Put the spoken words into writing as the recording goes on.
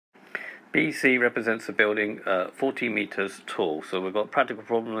BC represents a building 40 meters tall. So we've got a practical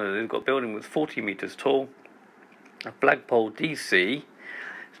problem. We've got a building with 40 meters tall. A flagpole DC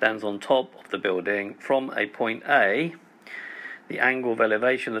stands on top of the building from a point A. The angle of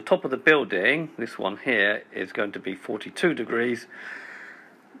elevation, the top of the building, this one here, is going to be 42 degrees.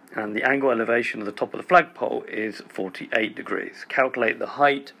 And the angle elevation of the top of the flagpole is 48 degrees. Calculate the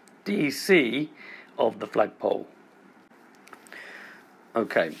height DC of the flagpole.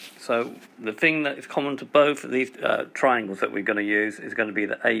 Okay, so the thing that is common to both of these triangles that we're going to use is going to be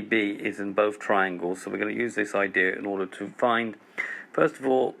that AB is in both triangles. So we're going to use this idea in order to find, first of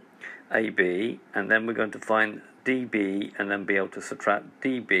all, AB, and then we're going to find DB, and then be able to subtract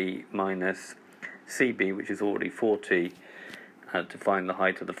DB minus CB, which is already 40, to find the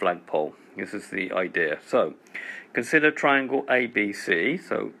height of the flagpole. This is the idea. So consider triangle ABC.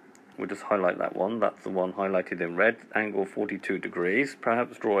 So we'll just highlight that one. That's the one highlighted in red. Angle 42 degrees.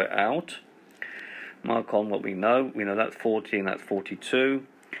 Perhaps draw it out. Mark on what we know. We know that's 40 and that's 42.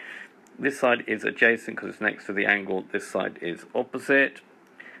 This side is adjacent because it's next to the angle. This side is opposite.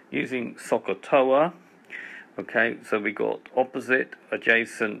 Using SOHCAHTOA. Okay, so we got opposite,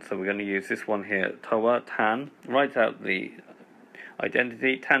 adjacent. So we're going to use this one here, TOA, tan. Write out the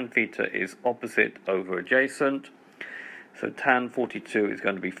identity. Tan theta is opposite over adjacent. So tan 42 is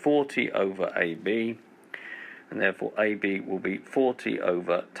going to be 40 over AB, and therefore AB will be 40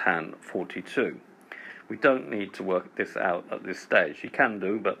 over tan 42. We don't need to work this out at this stage. You can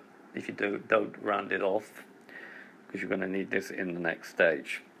do, but if you do, don't round it off, because you're going to need this in the next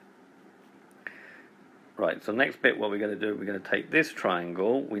stage. Right, so next bit, what we're going to do, we're going to take this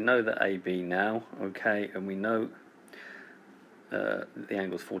triangle. We know that AB now, okay, and we know the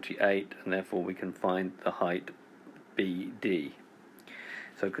angle is 48, and therefore we can find the height BD.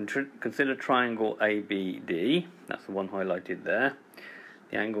 So consider triangle ABD. That's the one highlighted there.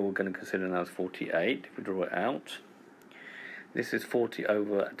 The angle we're going to consider now is 48. If we draw it out, this is 40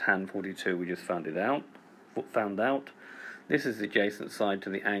 over tan 42. We just found out. This is the adjacent side to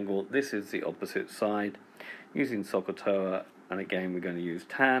the angle. This is the opposite side. Using SOHCAHTOA, and again we're going to use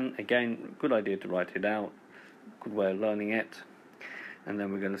tan. Again, good idea to write it out. Good way of learning it. And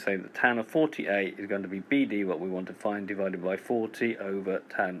then we're going to say that tan of 48 is going to be BD, what we want to find, divided by 40 over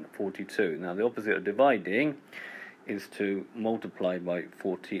tan 42. Now the opposite of dividing is to multiply by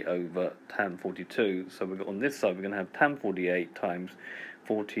 40 over tan 42. So we've got, on this side we're going to have tan 48 times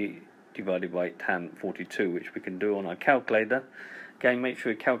 40 divided by tan 42, which we can do on our calculator. Again, make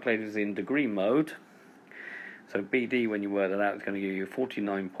sure your calculator is in degree mode. So BD, when you work that out, is going to give you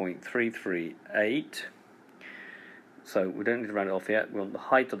 49.338. So we don't need to round it off yet. We want the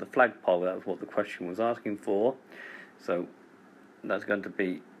height of the flagpole. That was what the question was asking for. So that's going to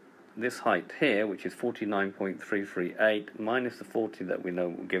be this height here, which is 49.338 minus the 40 that we know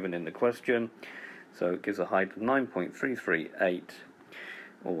were given in the question. So it gives a height of 9.338,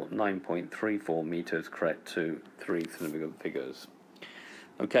 or 9.34 meters, correct to 3 significant figures.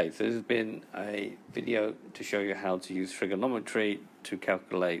 Okay, so this has been a video to show you how to use trigonometry to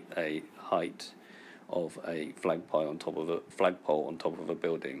calculate a height of a flagpole on top of a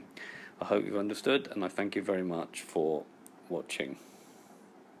building. I hope you've understood, and I thank you very much for watching.